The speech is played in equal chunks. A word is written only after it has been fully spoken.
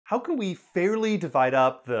How can we fairly divide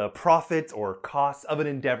up the profits or costs of an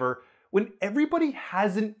endeavor when everybody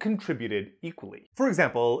hasn't contributed equally? For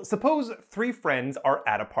example, suppose three friends are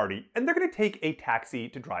at a party and they're going to take a taxi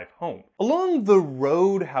to drive home. Along the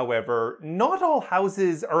road, however, not all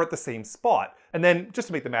houses are at the same spot. And then, just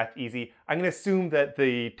to make the math easy, I'm going to assume that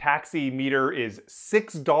the taxi meter is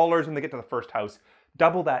 $6 when they get to the first house,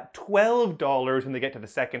 double that, $12 when they get to the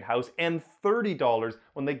second house, and $30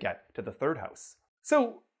 when they get to the third house.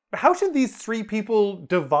 So, how should these three people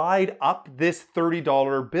divide up this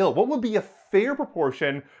 $30 bill? What would be a fair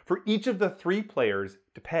proportion for each of the three players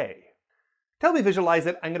to pay? To help me visualize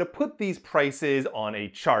it, I'm going to put these prices on a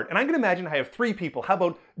chart. And I'm going to imagine I have three people. How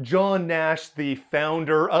about John Nash, the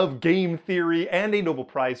founder of game theory and a Nobel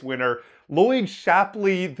Prize winner, Lloyd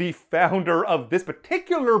Shapley, the founder of this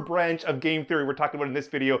particular branch of game theory we're talking about in this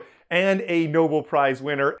video, and a Nobel Prize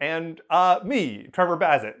winner, and me, Trevor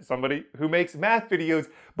Bassett, somebody who makes math videos,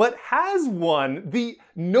 but has won the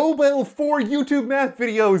Nobel for YouTube math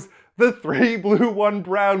videos, the 3 blue, 1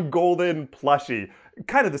 brown, golden plushie.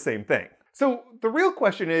 Kind of the same thing. So the real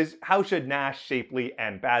question is, how should Nash, Shapley,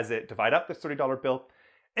 and Bassett divide up this $30 bill?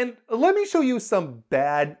 And let me show you some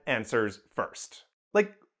bad answers first.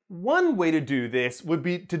 Like, one way to do this would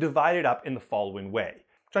be to divide it up in the following way.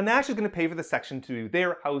 John Nash is going to pay for the section to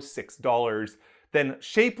their house $6. Then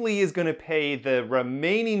Shapley is going to pay the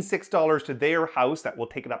remaining $6 to their house. That will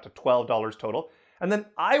take it up to $12 total. And then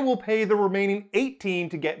I will pay the remaining $18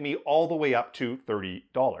 to get me all the way up to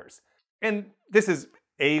 $30. And this is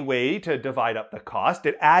a way to divide up the cost.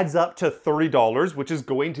 It adds up to $30, which is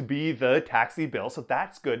going to be the taxi bill, so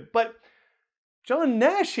that's good. But John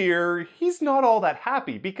Nash here, he's not all that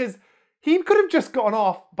happy because he could have just gone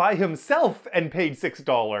off by himself and paid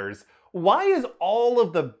 $6. Why is all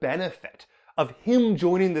of the benefit of him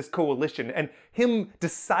joining this coalition and him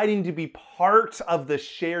deciding to be part of the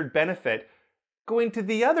shared benefit going to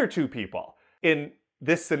the other two people? In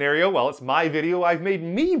this scenario, well, it's my video, I've made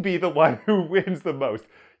me be the one who wins the most.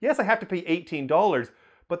 Yes, I have to pay $18,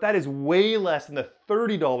 but that is way less than the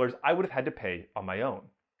 $30 I would have had to pay on my own.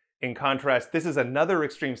 In contrast, this is another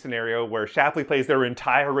extreme scenario where Chapley pays their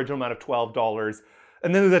entire original amount of $12,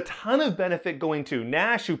 and then there's a ton of benefit going to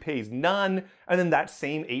Nash, who pays none, and then that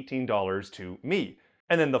same $18 to me.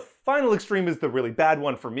 And then the final extreme is the really bad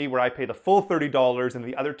one for me, where I pay the full $30 and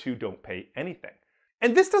the other two don't pay anything.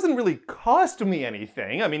 And this doesn't really cost me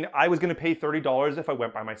anything. I mean, I was going to pay $30 if I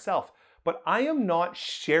went by myself. But I am not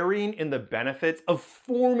sharing in the benefits of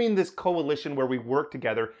forming this coalition where we work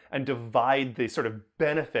together and divide the sort of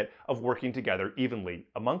benefit of working together evenly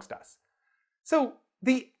amongst us. So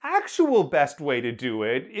the actual best way to do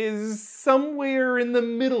it is somewhere in the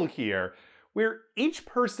middle here, where each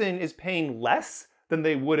person is paying less than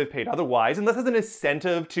they would have paid otherwise, and this has an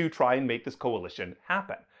incentive to try and make this coalition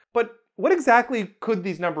happen. But what exactly could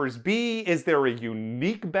these numbers be? Is there a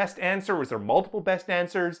unique best answer? Or is there multiple best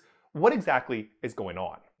answers? What exactly is going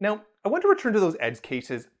on? Now, I want to return to those edge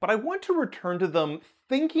cases, but I want to return to them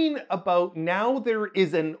thinking about now there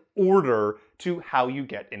is an order to how you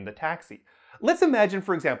get in the taxi. Let's imagine,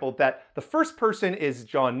 for example, that the first person is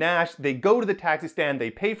John Nash. They go to the taxi stand,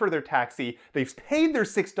 they pay for their taxi, they've paid their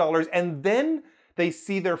 $6, and then they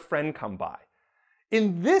see their friend come by.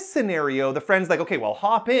 In this scenario, the friend's like, okay, well,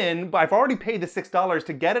 hop in, but I've already paid the $6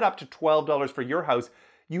 to get it up to $12 for your house.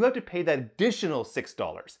 You have to pay that additional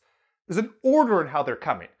 $6. There's an order in how they're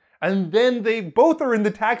coming. And then they both are in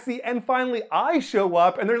the taxi, and finally I show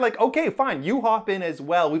up, and they're like, okay, fine, you hop in as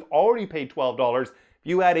well. We've already paid $12. If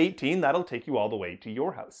you add 18, that'll take you all the way to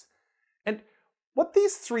your house. And what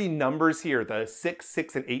these three numbers here, the 6,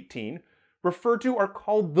 6, and 18, refer to are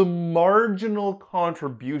called the marginal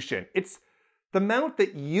contribution. It's the amount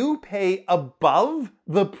that you pay above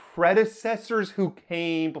the predecessors who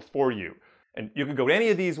came before you. And you can go to any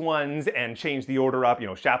of these ones and change the order up,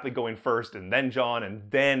 Shapley going first, and then John, and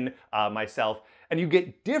then myself. And you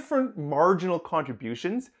get different marginal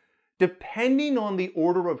contributions depending on the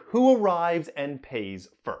order of who arrives and pays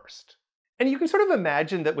first. And you can sort of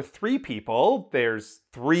imagine that with three people, there's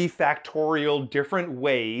 3 factorial different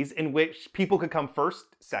ways in which people could come first,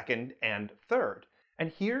 second, and third. And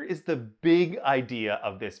here is the big idea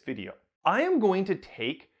of this video. I am going to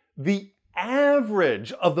take the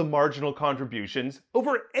average of the marginal contributions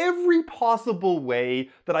over every possible way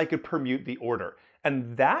that I could permute the order.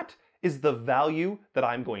 And that is the value that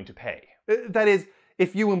I'm going to pay. That is,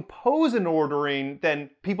 if you impose an ordering, then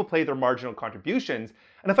people pay their marginal contributions.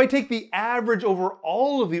 And if I take the average over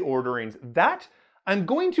all of the orderings, that I'm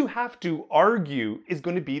going to have to argue is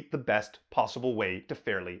going to be the best possible way to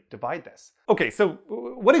fairly divide this. Okay, so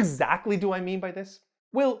what exactly do I mean by this?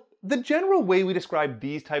 Well, the general way we describe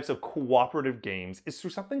these types of cooperative games is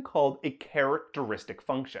through something called a characteristic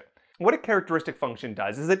function. What a characteristic function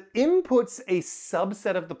does is it inputs a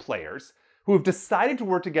subset of the players who have decided to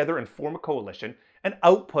work together and form a coalition and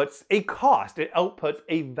outputs a cost. It outputs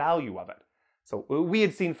a value of it. So we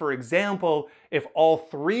had seen, for example, if all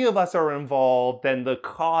three of us are involved, then the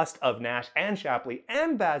cost of Nash and Shapley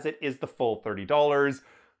and Bassett is the full $30.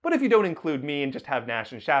 But if you don't include me and just have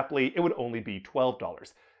Nash and Shapley, it would only be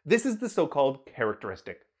 $12. This is the so-called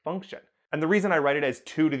characteristic function. And the reason I write it as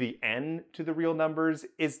 2 to the n to the real numbers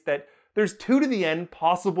is that there's 2 to the n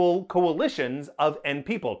possible coalitions of n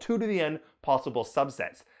people, 2 to the n possible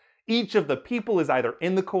subsets. Each of the people is either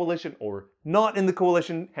in the coalition or not in the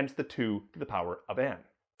coalition, hence the 2 to the power of n.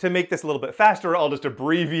 To make this a little bit faster, I'll just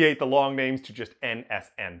abbreviate the long names to just n,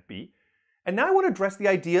 s, and b. And now I want to address the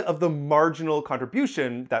idea of the marginal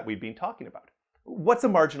contribution that we've been talking about. What's a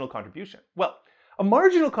marginal contribution? Well, a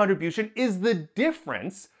marginal contribution is the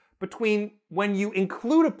difference between when you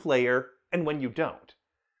include a player and when you don't.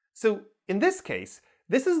 So in this case,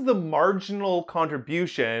 this is the marginal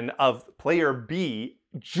contribution of player B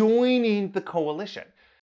joining the coalition.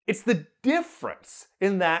 It's the difference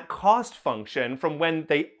in that cost function from when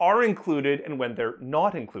they are included and when they're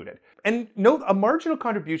not included. And note, a marginal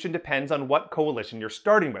contribution depends on what coalition you're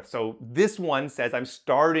starting with. So this one says I'm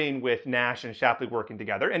starting with Nash and Shapley working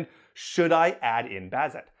together, and should I add in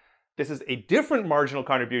Bassett? This is a different marginal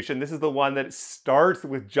contribution. This is the one that starts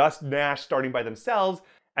with just Nash starting by themselves.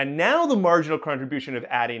 And now the marginal contribution of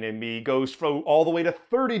adding in me goes from all the way to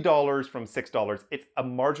 $30 from $6. It's a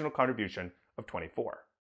marginal contribution of 24.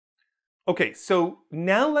 Okay, so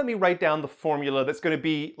now let me write down the formula that's going to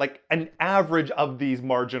be like an average of these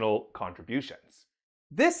marginal contributions.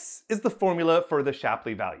 This is the formula for the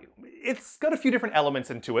Shapley value. It's got a few different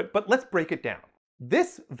elements into it, but let's break it down.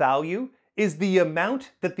 This value is the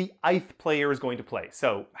amount that the ith player is going to play.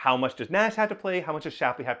 So how much does Nash have to play, how much does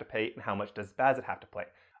Shapley have to pay, and how much does Bassett have to play?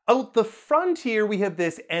 Out the front here, we have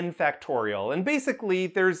this n factorial, and basically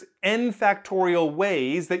there's n factorial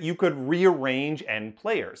ways that you could rearrange n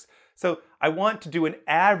players. So I want to do an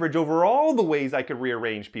average over all the ways I could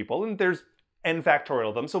rearrange people, and there's n factorial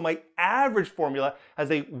of them. So my average formula has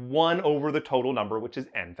a 1 over the total number, which is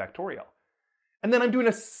n factorial. And then I'm doing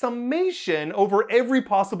a summation over every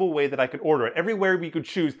possible way that I could order it. Everywhere we could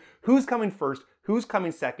choose who's coming first, who's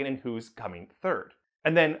coming second, and who's coming third.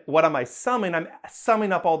 And then what am I summing? I'm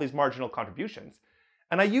summing up all these marginal contributions.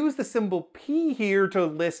 And I use the symbol P here to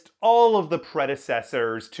list all of the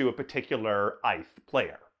predecessors to a particular ith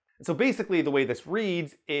player. So basically the way this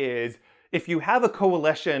reads is, if you have a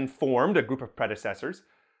coalition formed, a group of predecessors,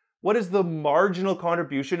 what is the marginal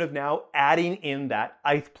contribution of now adding in that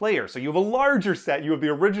ith player? So you have a larger set, you have the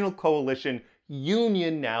original coalition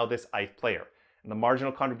union now this ith player. And the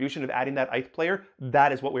marginal contribution of adding that ith player,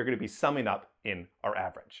 that is what we're going to be summing up in our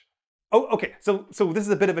average. Oh, okay, so this is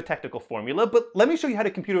a bit of a technical formula, but let me show you how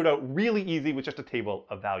to compute it out really easy with just a table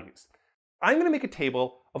of values. I'm going to make a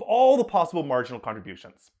table of all the possible marginal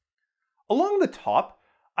contributions. Along the top,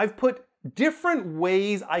 I've put different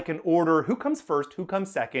ways I can order who comes first, who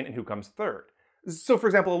comes second, and who comes third. So for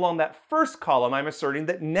example, along that first column, I'm asserting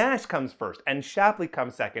that Nash comes first, and Shapley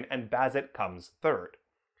comes second, and Bassett comes third.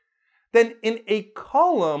 Then in a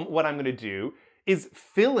column, what I'm going to do is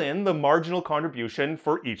fill in the marginal contribution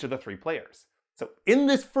for each of the three players. So in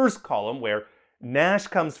this first column where Nash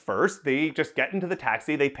comes first, they just get into the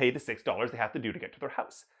taxi, they pay the $6 they have to do to get to their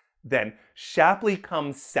house. Then Shapley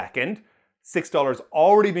comes second, $6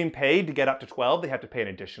 already been paid to get up to 12, they have to pay an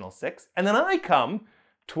additional 6. And then I come,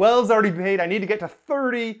 12's already paid, I need to get to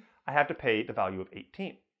 30, I have to pay the value of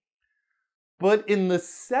 18. But in the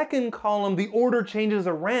second column, the order changes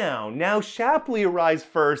around. Now Shapley arrives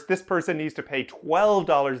first. This person needs to pay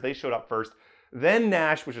 $12. They showed up first. Then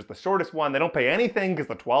Nash, which is the shortest one. They don't pay anything because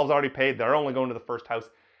the 12's already paid. They're only going to the first house.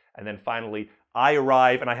 And then finally, I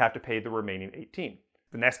arrive and I have to pay the remaining 18.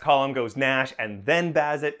 The next column goes Nash and then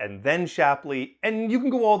Bassett and then Shapley. And you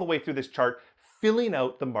can go all the way through this chart, filling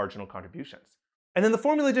out the marginal contributions. And then the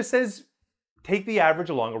formula just says, take the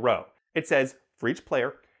average along a row. It says, for each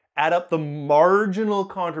player, add up the marginal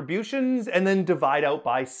contributions and then divide out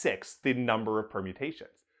by 6 the number of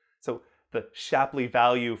permutations. So the Shapley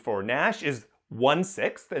value for Nash is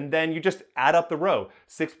 1/6, and then you just add up the row.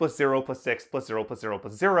 6 plus 0 plus 6 plus 0 plus 0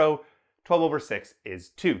 plus 0. 12 over 6 is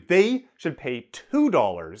 2. They should pay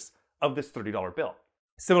 $2 of this $30 bill.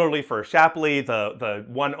 Similarly for Shapley, the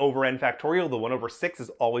 1 over n factorial, the 1 over 6 is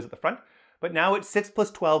always at the front. But now it's 6 plus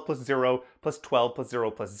 12 plus 0 plus 12 plus 0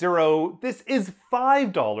 plus 0. This is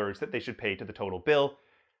 $5 that they should pay to the total bill.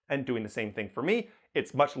 And doing the same thing for me,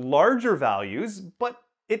 it's much larger values, but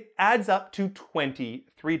it adds up to $23.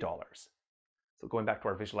 So going back to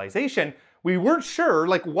our visualization, we weren't sure,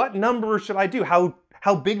 like, what number should I do?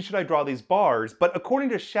 How big should I draw these bars? But according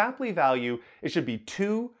to Shapley Value, it should be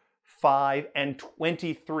 2, 5, and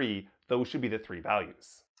 23. Those should be the three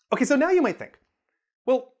values. Okay, so now you might think,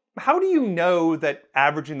 well, how do you know that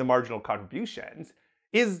averaging the marginal contributions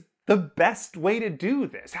is the best way to do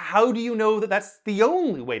this? How do you know that that's the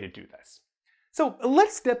only way to do this? So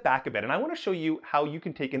let's step back a bit, and I want to show you how you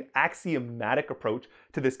can take an axiomatic approach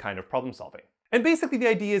to this kind of problem solving. And basically the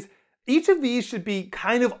idea is each of these should be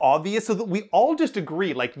kind of obvious so that we all just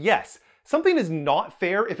agree, like, yes, something is not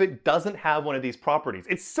fair if it doesn't have one of these properties.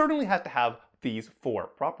 It certainly has to have these four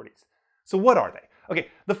properties. So what are they? Okay,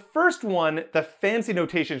 the first one, the fancy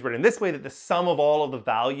notation is written this way, that the sum of all of the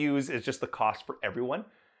values is just the cost for everyone.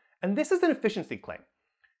 And this is an efficiency claim.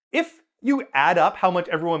 If you add up how much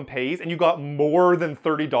everyone pays and you got more than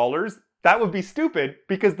 $30, that would be stupid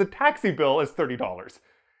because the taxi bill is $30.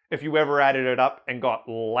 If you ever added it up and got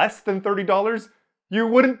less than $30, you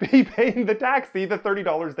wouldn't be paying the taxi the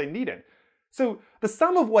 $30 they needed. So the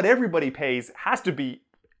sum of what everybody pays has to be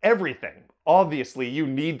everything. Obviously, you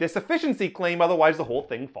need this efficiency claim, otherwise the whole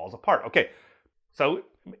thing falls apart. Okay, so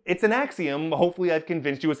it's an axiom. Hopefully I've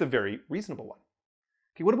convinced you it's a very reasonable one.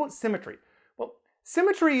 Okay, what about symmetry? Well,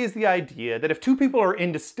 symmetry is the idea that if two people are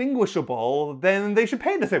indistinguishable, then they should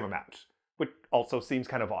pay the same amount, which also seems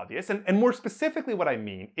kind of obvious. And more specifically what I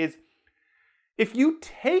mean is, if you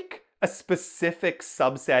take a specific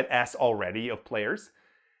subset S already of players,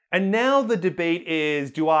 and now the debate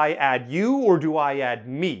is, do I add you or do I add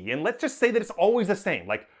me? And let's just say that it's always the same.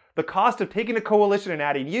 Like the cost of taking a coalition and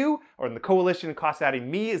adding you, or the coalition and cost of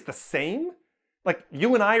adding me is the same. Like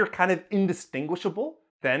you and I are kind of indistinguishable.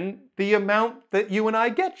 Then the amount that you and I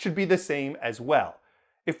get should be the same as well.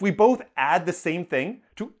 If we both add the same thing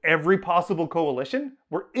to every possible coalition,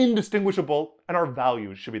 we're indistinguishable and our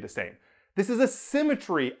values should be the same. This is a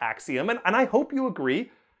symmetry axiom, and I hope you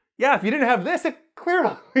agree. Yeah, if you didn't have this, it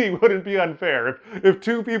clearly wouldn't be unfair. If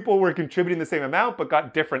two people were contributing the same amount but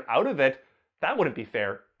got different out of it, that wouldn't be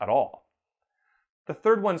fair at all. The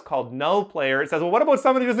third one's called null player. It says, well, what about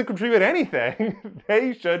somebody who doesn't contribute anything?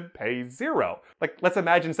 They should pay zero. Like, let's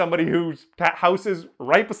imagine somebody whose house is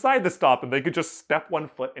right beside the stop and they could just step 1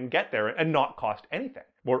 foot and get there and not cost anything.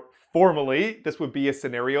 More formally, this would be a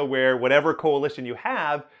scenario where whatever coalition you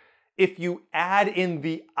have, if you add in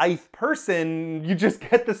the ith person, you just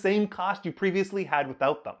get the same cost you previously had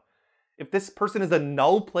without them. If this person is a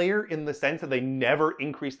null player in the sense that they never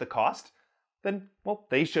increase the cost, then, well,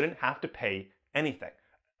 they shouldn't have to pay anything.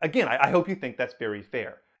 Again, I hope you think that's very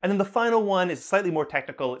fair. And then the final one is slightly more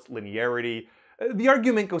technical, it's linearity. The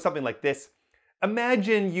argument goes something like this.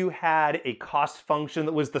 Imagine you had a cost function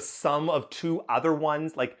that was the sum of two other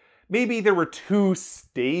ones, like maybe there were two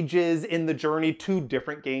stages in the journey, two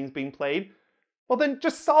different games being played. Well, then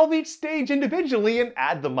just solve each stage individually and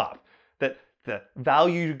add them up. That the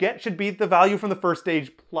value you get should be the value from the first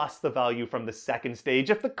stage plus the value from the second stage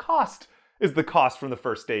if the cost is the cost from the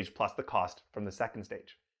first stage plus the cost from the second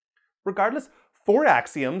stage. Regardless, 4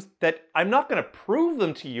 axioms that I'm not going to prove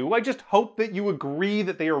them to you, I just hope that you agree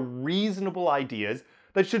that they are reasonable ideas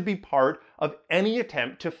that should be part of any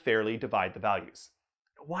attempt to fairly divide the values.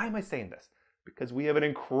 Why am I saying this? Because we have an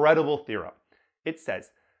incredible theorem. It says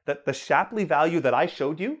that the Shapley value that I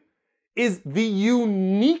showed you is the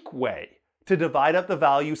unique way to divide up the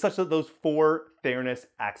value such that those 4 fairness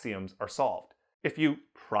axioms are solved. If you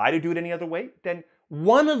try to do it any other way, then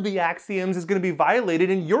one of the axioms is going to be violated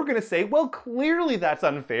and you're going to say, well, clearly that's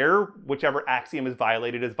unfair. Whichever axiom is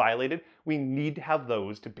violated. We need to have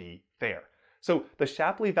those to be fair. So the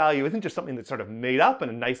Shapley value isn't just something that's sort of made up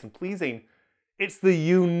and nice and pleasing. It's the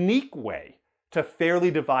unique way to fairly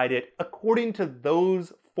divide it according to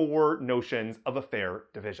those 4 notions of a fair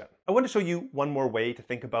division. I want to show you one more way to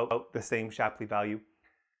think about the same Shapley value.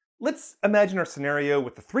 Let's imagine our scenario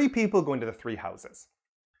with the 3 people going to the 3 houses.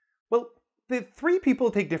 Well, the 3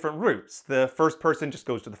 people take different routes. The first person just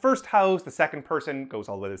goes to the first house, the second person goes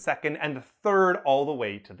all the way to the second, and the third all the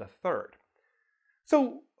way to the third.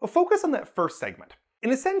 So focus on that first segment.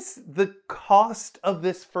 In a sense, the cost of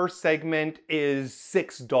this first segment is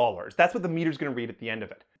 $6. That's what the meter's going to read at the end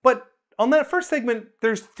of it. But on that first segment,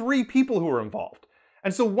 there's 3 people who are involved.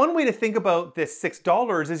 And so one way to think about this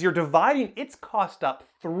 $6 is you're dividing its cost up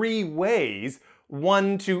 3 ways,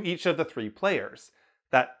 1 to each of the 3 players.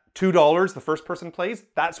 That $2 the first person pays,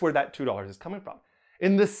 that's where that $2 is coming from.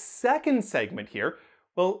 In the second segment here,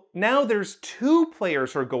 well, now there's 2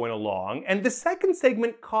 players who are going along, and the second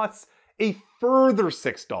segment costs a further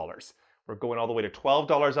 $6. We're going all the way to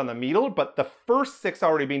 $12 on the meal, but the first 6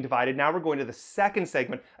 already being divided. Now we're going to the second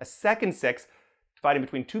segment, a second 6. Dividing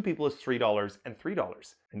between two people is $3 and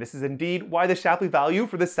 $3. And this is indeed why the Shapley value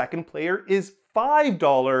for the second player is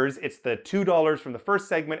 $5. It's the $2 from the first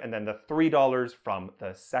segment and then the $3 from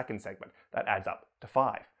the second segment. That adds up to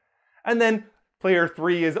 5. And then player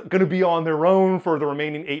 3 is going to be on their own for the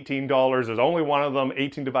remaining $18. There's only one of them.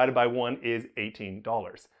 18 divided by 1 is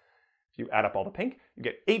 $18. If you add up all the pink, you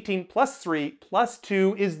get 18 plus 3 plus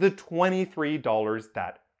 2 is the $23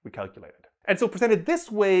 that we calculated. And so presented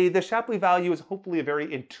this way, the Shapley value is hopefully a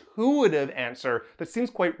very intuitive answer that seems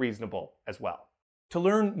quite reasonable as well. To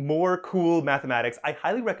learn more cool mathematics, I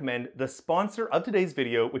highly recommend the sponsor of today's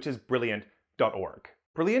video, which is Brilliant.org.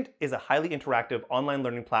 Brilliant is a highly interactive online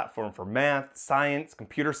learning platform for math, science,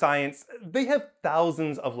 computer science. They have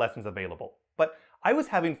thousands of lessons available. But I was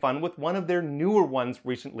having fun with one of their newer ones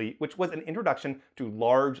recently, which was an introduction to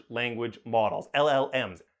large language models,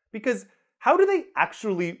 LLMs. Because how do they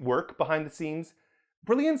actually work behind the scenes?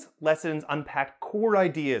 Brilliant's lessons unpack core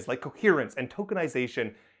ideas like coherence and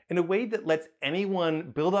tokenization in a way that lets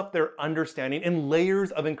anyone build up their understanding in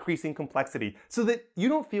layers of increasing complexity so that you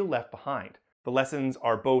don't feel left behind. The lessons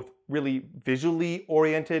are both really visually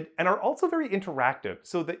oriented and are also very interactive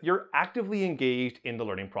so that you're actively engaged in the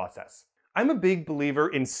learning process. I'm a big believer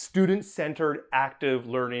in student-centered active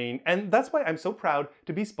learning, and that's why I'm so proud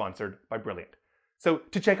to be sponsored by Brilliant. So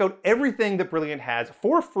to check out everything that Brilliant has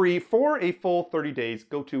for free for a full 30 days,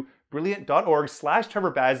 go to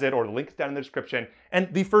brilliant.org/TrevorBazit or the link is down in the description.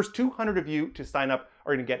 And the first 200 of you to sign up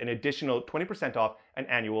are going to get an additional 20% off an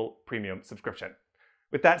annual premium subscription.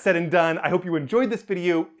 With that said and done, I hope you enjoyed this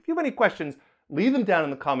video. If you have any questions, leave them down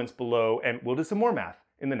in the comments below and we'll do some more math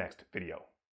in the next video.